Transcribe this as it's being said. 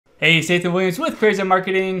Hey, it's Nathan Williams with Crazy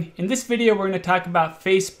Marketing. In this video, we're going to talk about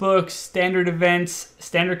Facebook standard events,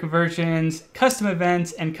 standard conversions, custom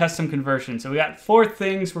events, and custom conversions. So we got 4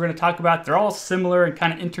 things we're going to talk about. They're all similar and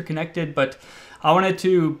kind of interconnected, but I wanted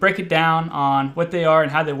to break it down on what they are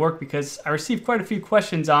and how they work because I received quite a few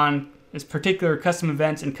questions on this particular custom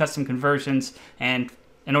events and custom conversions. And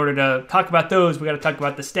in order to talk about those, we got to talk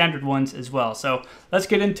about the standard ones as well. So let's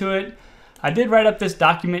get into it. I did write up this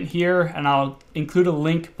document here, and I'll include a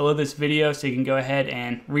link below this video so you can go ahead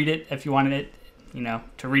and read it if you wanted it,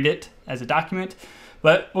 to read it as a document,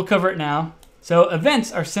 but we'll cover it now. So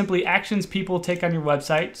events are simply actions people take on your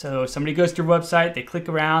website. So somebody goes to your website, they click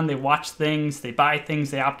around, they watch things, they buy things,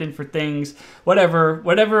 they opt in for things,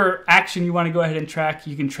 whatever action you want to go ahead and track,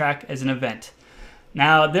 you can track as an event.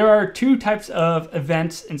 Now, there are 2 types of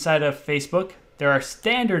events inside of Facebook. There are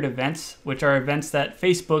standard events, which are events that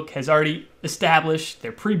Facebook has already established.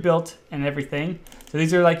 They're pre-built and everything. So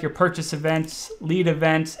these are like your purchase events, lead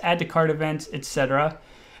events, add to cart events, etc.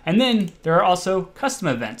 And then there are also custom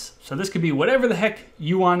events. So this could be whatever the heck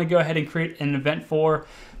you want to go ahead and create an event for,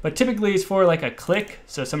 but typically it's for like a click.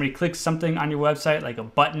 So somebody clicks something on your website, like a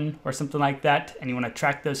button or something like that, and you want to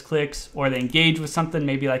track those clicks, or they engage with something,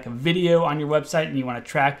 maybe like a video on your website, and you want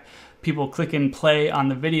to track people click and play on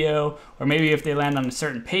the video, or maybe if they land on a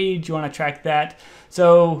certain page, you want to track that.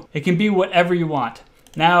 So it can be whatever you want.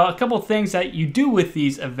 Now, a couple things that you do with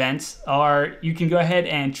these events are you can go ahead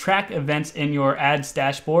and track events in your ads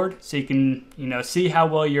dashboard, so you can see how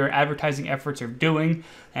well your advertising efforts are doing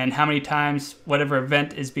and how many times whatever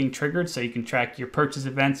event is being triggered. So you can track your purchase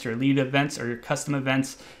events, your lead events, or your custom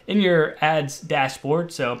events in your ads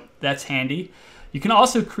dashboard. So that's handy. You can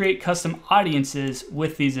also create custom audiences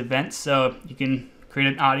with these events. So you can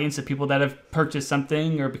create an audience of people that have purchased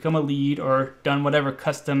something or become a lead or done whatever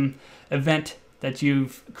custom event that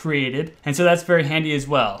you've created. And so that's very handy as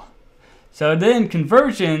well. So then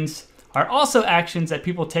conversions are also actions that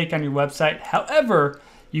people take on your website. However,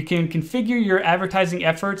 you can configure your advertising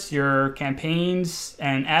efforts, your campaigns,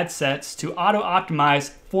 and ad sets to auto-optimize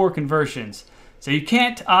for conversions. So you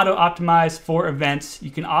can't auto-optimize for events. You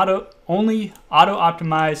can only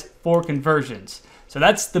auto-optimize for conversions. So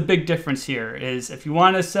that's the big difference here, is if you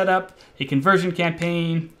want to set up a conversion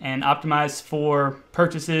campaign and optimize for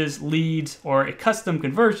purchases, leads, or a custom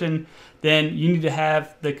conversion, then you need to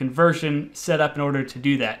have the conversion set up in order to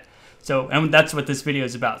do that. So, and that's what this video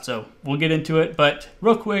is about. So we'll get into it, but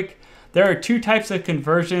real quick, there are 2 types of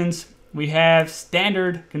conversions. We have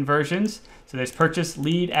standard conversions. So there's purchase,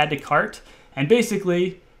 lead, add to cart. And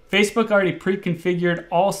basically, Facebook already pre-configured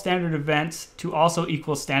all standard events to also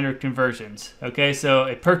equal standard conversions. Okay, so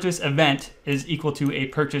a purchase event is equal to a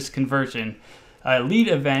purchase conversion. A lead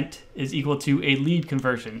event is equal to a lead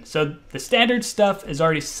conversion. So the standard stuff is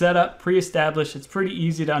already set up, pre-established. It's pretty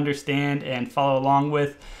easy to understand and follow along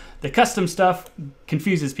with. The custom stuff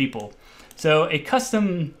confuses people. So a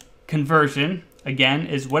custom conversion, again,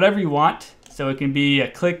 is whatever you want. So it can be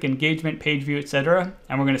a click, engagement, page view, etc.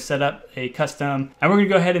 And we're going to set up a custom, and we're going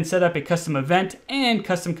to go ahead and set up a custom event and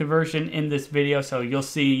custom conversion in this video. So you'll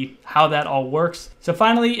see how that all works. So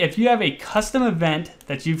finally, if you have a custom event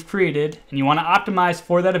that you've created and you want to optimize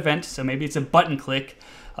for that event, so maybe it's a button click,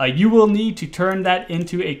 you will need to turn that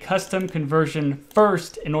into a custom conversion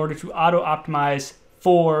first in order to auto-optimize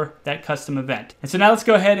for that custom event. And so now let's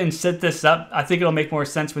go ahead and set this up. I think it'll make more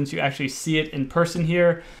sense once you actually see it in person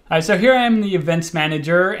here. All right, so here I am in the Events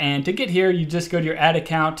Manager, and to get here, you just go to your ad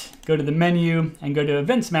account, go to the menu, and go to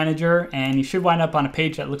Events Manager, and you should wind up on a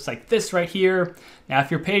page that looks like this right here. Now, if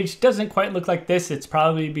your page doesn't quite look like this, it's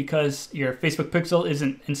probably because your Facebook Pixel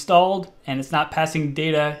isn't installed and it's not passing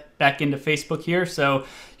data back into Facebook here. So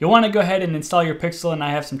you'll want to go ahead and install your Pixel, and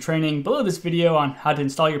I have some training below this video on how to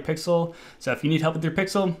install your Pixel. So if you need help with your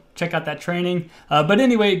Pixel, check out that training. But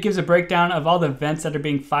anyway, it gives a breakdown of all the events that are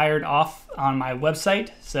being fired off on my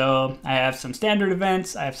website. So I have some standard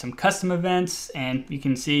events, I have some custom events, and you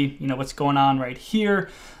can see what's going on right here.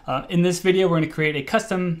 In this video, we're going to create a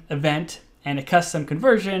custom event and a custom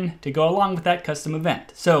conversion to go along with that custom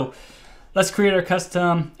event. So let's create our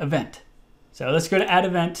custom event. So let's go to add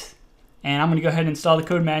event, and I'm going to go ahead and install the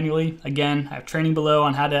code manually. Again, I have training below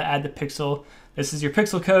on how to add the pixel. This is your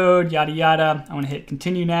pixel code, yada yada. I want to hit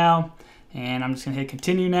continue now, and I'm just going to hit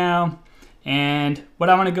continue now. And what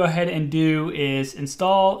I want to go ahead and do is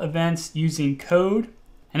install events using code.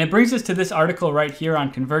 And it brings us to this article right here on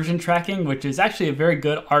conversion tracking, which is actually a very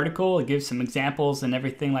good article. It gives some examples and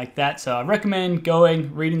everything like that. So I recommend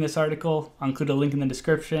reading this article. I'll include a link in the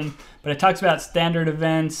description. But it talks about standard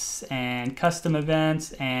events and custom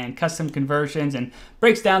conversions, and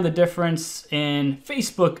breaks down the difference in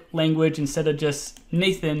Facebook language instead of just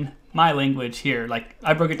Nathan, my language here. Like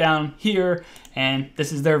I broke it down here, and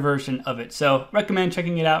this is their version of it. So recommend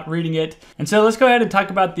checking it out, reading it. And so let's go ahead and talk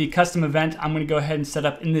about the custom event I'm going to go ahead and set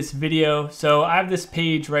up in this video. So I have this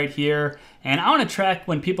page right here, and I want to track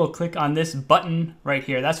when people click on this button right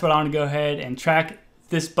here. That's what I want to go ahead and track,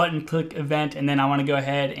 this button click event, and then I want to go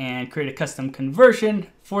ahead and create a custom conversion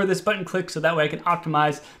for this button click, so that way I can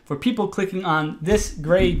optimize for people clicking on this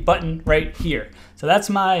gray button right here. So that's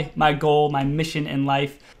my goal, my mission in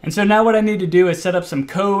life. And so now what I need to do is set up some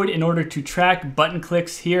code in order to track button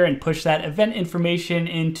clicks here and push that event information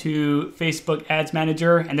into Facebook Ads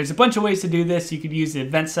Manager. And there's a bunch of ways to do this. You could use the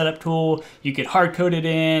event setup tool, you could hard code it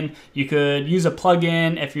in, you could use a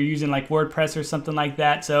plugin if you're using like WordPress or something like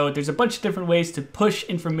that. So there's a bunch of different ways to push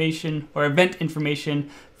information or event information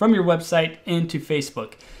from your website into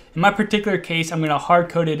Facebook. In my particular case, I'm going to hard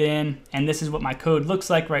code it in, and this is what my code looks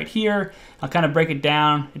like right here. I'll kind of break it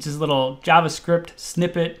down. It's just a little JavaScript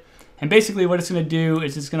snippet. And basically what it's going to do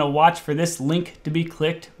is it's going to watch for this link to be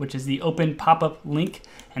clicked, which is the open pop-up link.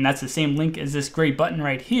 And that's the same link as this gray button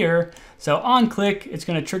right here. So on click, it's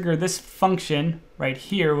going to trigger this function right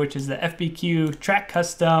here, which is the FBQ track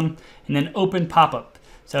custom and then open pop-up.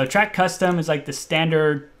 So track custom is like the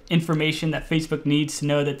standard information that Facebook needs to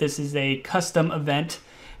know that this is a custom event.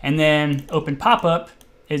 And then open pop-up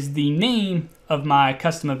is the name of my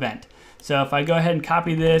custom event. So if I go ahead and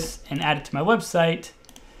copy this and add it to my website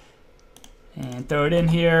and throw it in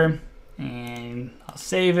here, and I'll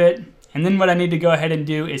save it. And then what I need to go ahead and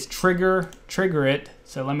do is trigger it.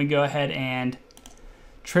 So let me go ahead and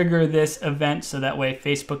trigger this event so that way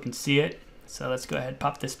Facebook can see it. So let's go ahead and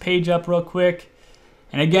pop this page up real quick.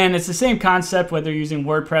 And again, it's the same concept whether you're using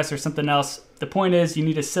WordPress or something else. The point is you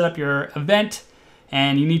need to set up your event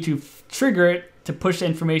and you need to trigger it to push the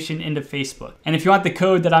information into Facebook. And if you want the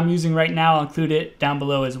code that I'm using right now, I'll include it down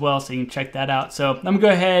below as well, so you can check that out. So I'm gonna go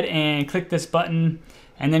ahead and click this button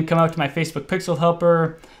and then come up to my Facebook Pixel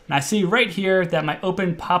Helper. And I see right here that my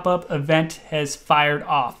open pop-up event has fired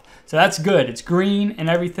off. So that's good, it's green and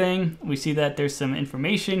everything. We see that there's some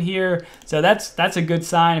information here. So that's a good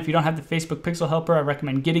sign. If you don't have the Facebook Pixel Helper, I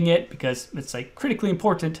recommend getting it because it's like critically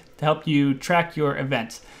important to help you track your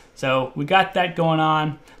events. So we got that going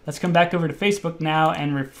on. Let's come back over to Facebook now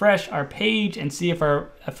and refresh our page and see if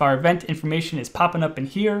our event information is popping up in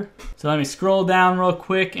here. So let me scroll down real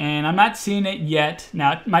quick, and I'm not seeing it yet.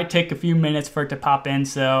 Now it might take a few minutes for it to pop in,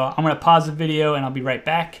 so I'm gonna pause the video and I'll be right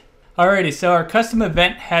back. Alrighty, so our custom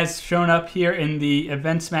event has shown up here in the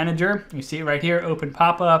Events Manager. You see it right here, open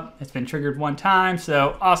pop-up. It's been triggered one time,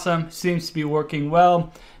 so awesome, seems to be working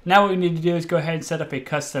well. Now what we need to do is go ahead and set up a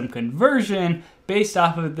custom conversion based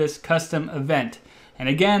off of this custom event. And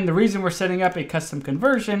again, the reason we're setting up a custom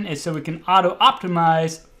conversion is so we can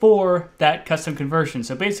auto-optimize for that custom conversion.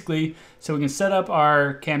 So basically, so we can set up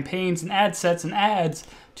our campaigns and ad sets and ads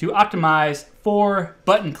to optimize for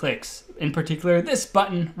button clicks. In particular, this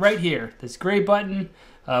button right here, this gray button,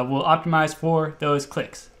 will optimize for those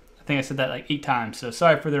clicks. I think I said that like 8 times, so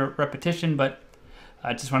sorry for the repetition, but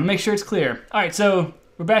I just want to make sure it's clear. All right, so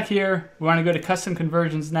we're back here. We want to go to custom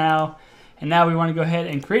conversions now, and now we want to go ahead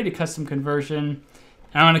and create a custom conversion.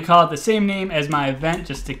 And I'm going to call it the same name as my event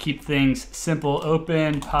just to keep things simple,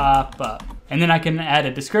 open pop-up. And then I can add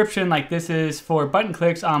a description like this is for button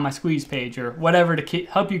clicks on my squeeze page or whatever to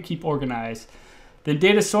help you keep organized. Then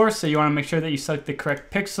data source, so you want to make sure that you select the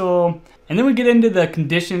correct pixel. And then we get into the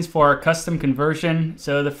conditions for our custom conversion.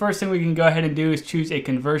 So the first thing we can go ahead and do is choose a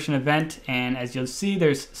conversion event. And as you'll see,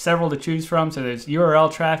 there's several to choose from. So there's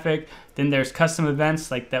URL traffic, then there's custom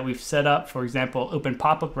events like that we've set up, for example, open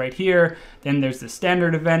pop-up right here. Then there's the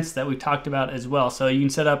standard events that we talked about as well. So you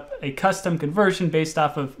can set up a custom conversion based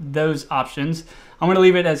off of those options. I'm going to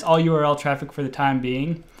leave it as all URL traffic for the time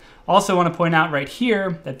being. Also want to point out right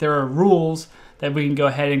here that there are rules that we can go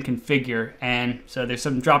ahead and configure. And so there's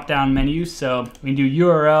some drop-down menus. So we can do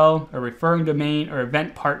URL or referring domain or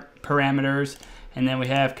event part parameters. And then we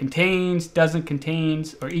have contains, doesn't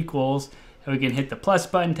contains, or equals. And we can hit the plus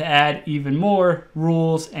button to add even more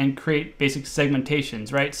rules and create basic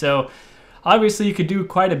segmentations, right? So obviously you could do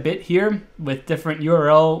quite a bit here with different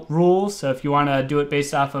URL rules. So if you want to do it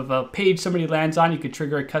based off of a page somebody lands on, you could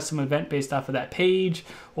trigger a custom event based off of that page.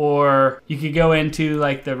 Or you could go into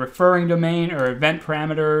like the referring domain or event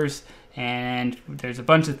parameters and there's a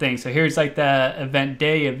bunch of things. So here's like the event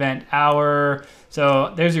day, event hour.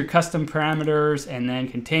 So there's your custom parameters, and then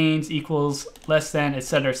contains, equals, less than,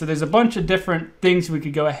 etc. So there's a bunch of different things we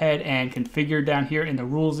could go ahead and configure down here in the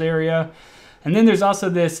rules area. And then there's also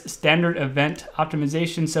this standard event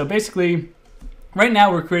optimization. So basically, right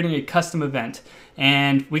now we're creating a custom event,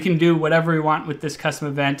 and we can do whatever we want with this custom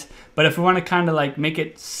event. But if we want to kind of like make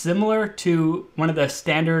it similar to one of the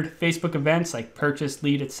standard Facebook events like purchase,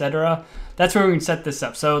 lead, etc., that's where we can set this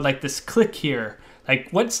up. So like this click here, like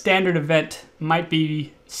what standard event might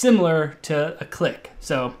be similar to a click?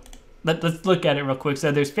 So let's look at it real quick.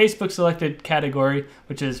 So there's Facebook selected category,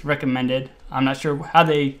 which is recommended. I'm not sure how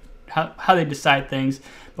they decide things,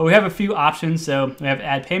 but we have a few options. So we have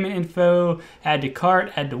add payment info, add to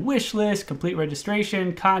cart, add to wish list, complete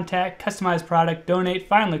registration, contact, customize product, donate,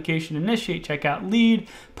 find location, initiate checkout, lead,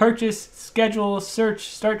 purchase, schedule, search,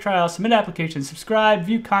 start trial, submit application, subscribe,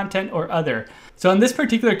 view content, or other. So in this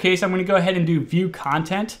particular case, I'm going to go ahead and do view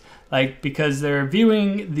content, like because they're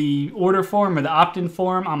viewing the order form or the opt-in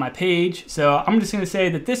form on my page. So I'm just going to say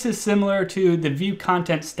that this is similar to the view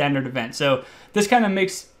content standard event. So this kind of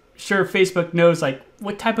makes sure Facebook knows like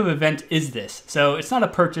what type of event is this. So it's not a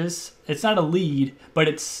purchase, it's not a lead, but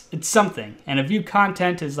it's something. And a view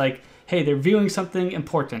content is like, hey, they're viewing something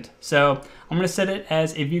important. So I'm going to set it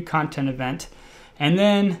as a view content event. And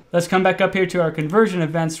then let's come back up here to our conversion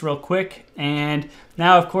events real quick. And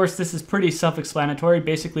now, of course, this is pretty self-explanatory.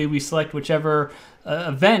 Basically, we select whichever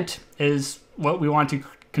event is what we want to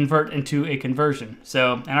convert into a conversion.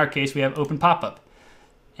 So in our case, we have open pop-up.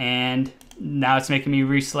 And now it's making me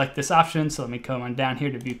reselect this option. So let me come on down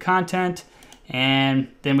here to view content. And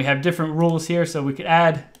then we have different rules here. So we could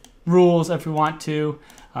add rules if we want to.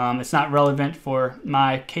 It's not relevant for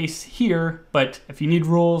my case here, but if you need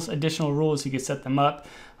rules, additional rules, you could set them up.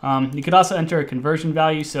 You could also enter a conversion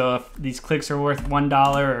value. So if these clicks are worth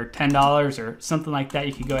 $1 or $10 or something like that,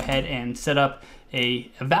 you could go ahead and set up a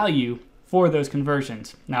value for those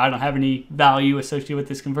conversions. Now I don't have any value associated with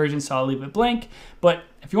this conversion, so I'll leave it blank, but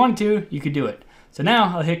if you wanted to, you could do it. So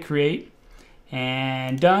now I'll hit create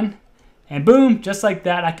and done. And boom, just like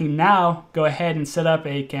that, I can now go ahead and set up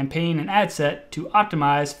a campaign and ad set to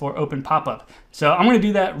optimize for open pop-up. So I'm gonna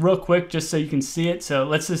do that real quick just so you can see it. So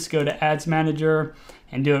let's just go to Ads Manager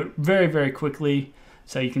and do it very, very quickly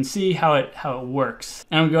so you can see how it works.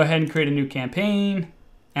 And I'm gonna go ahead and create a new campaign.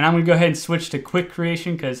 And I'm gonna go ahead and switch to quick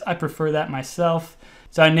creation because I prefer that myself.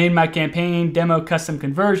 So I named my campaign Demo Custom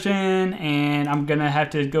Conversion, and I'm gonna have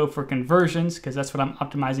to go for conversions because that's what I'm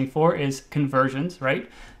optimizing for, is conversions, right?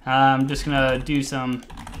 I'm just gonna do some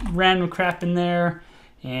random crap in there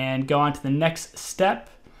and go on to the next step.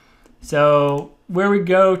 So where we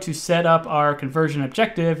go to set up our conversion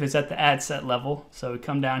objective is at the ad set level. So we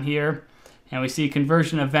come down here and we see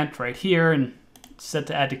conversion event right here and set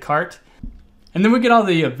to add to cart. And then we get all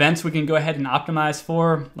the events we can go ahead and optimize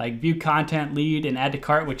for, like view content, lead, and add to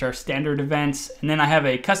cart, which are standard events. And then I have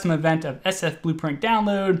a custom event of SF Blueprint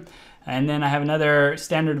download. And then I have another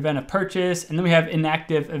standard event of purchase. And then we have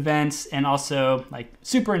inactive events and also like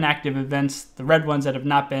super inactive events, the red ones that have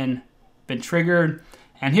not been triggered.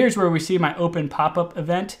 And here's where we see my open pop-up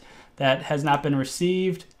event that has not been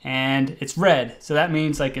received, and it's red. So that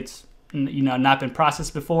means like it's not been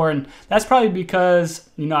processed before, and that's probably because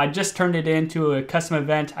I just turned it into a custom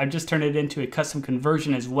event. I just turned it into a custom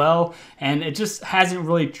conversion as well, and it just hasn't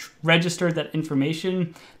really registered that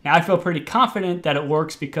information. Now I feel pretty confident that it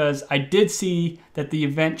works because I did see that the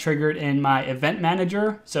event triggered in my event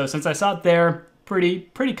manager. So since I saw it there, pretty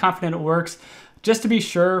confident it works. Just to be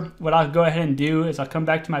sure, what I'll go ahead and do is I'll come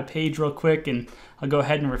back to my page real quick and I'll go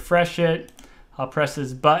ahead and refresh it. I'll press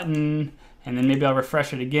this button, and then maybe I'll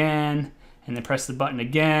refresh it again, and then press the button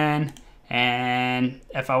again. And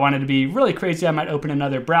if I wanted to be really crazy, I might open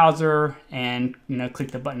another browser and click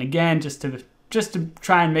the button again just to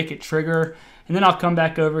try and make it trigger. And then I'll come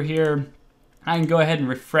back over here. I can go ahead and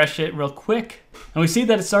refresh it real quick. And we see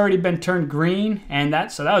that it's already been turned green,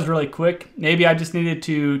 and so that was really quick. Maybe I just needed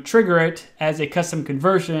to trigger it as a custom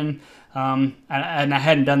conversion, and I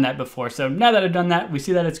hadn't done that before. So now that I've done that, we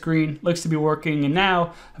see that it's green, looks to be working, and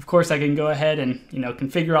now, of course, I can go ahead and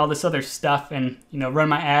configure all this other stuff and run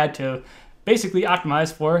my ad to basically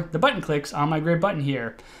optimize for the button clicks on my gray button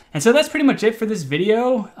here. And so that's pretty much it for this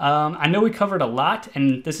video. I know we covered a lot,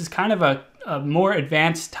 and this is kind of a more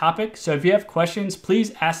advanced topic. So if you have questions,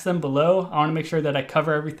 please ask them below. I want to make sure that I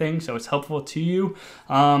cover everything so it's helpful to you.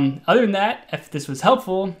 Other than that, if this was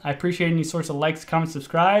helpful, I appreciate any sorts of likes, comments,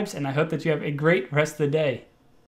 subscribes, and I hope that you have a great rest of the day.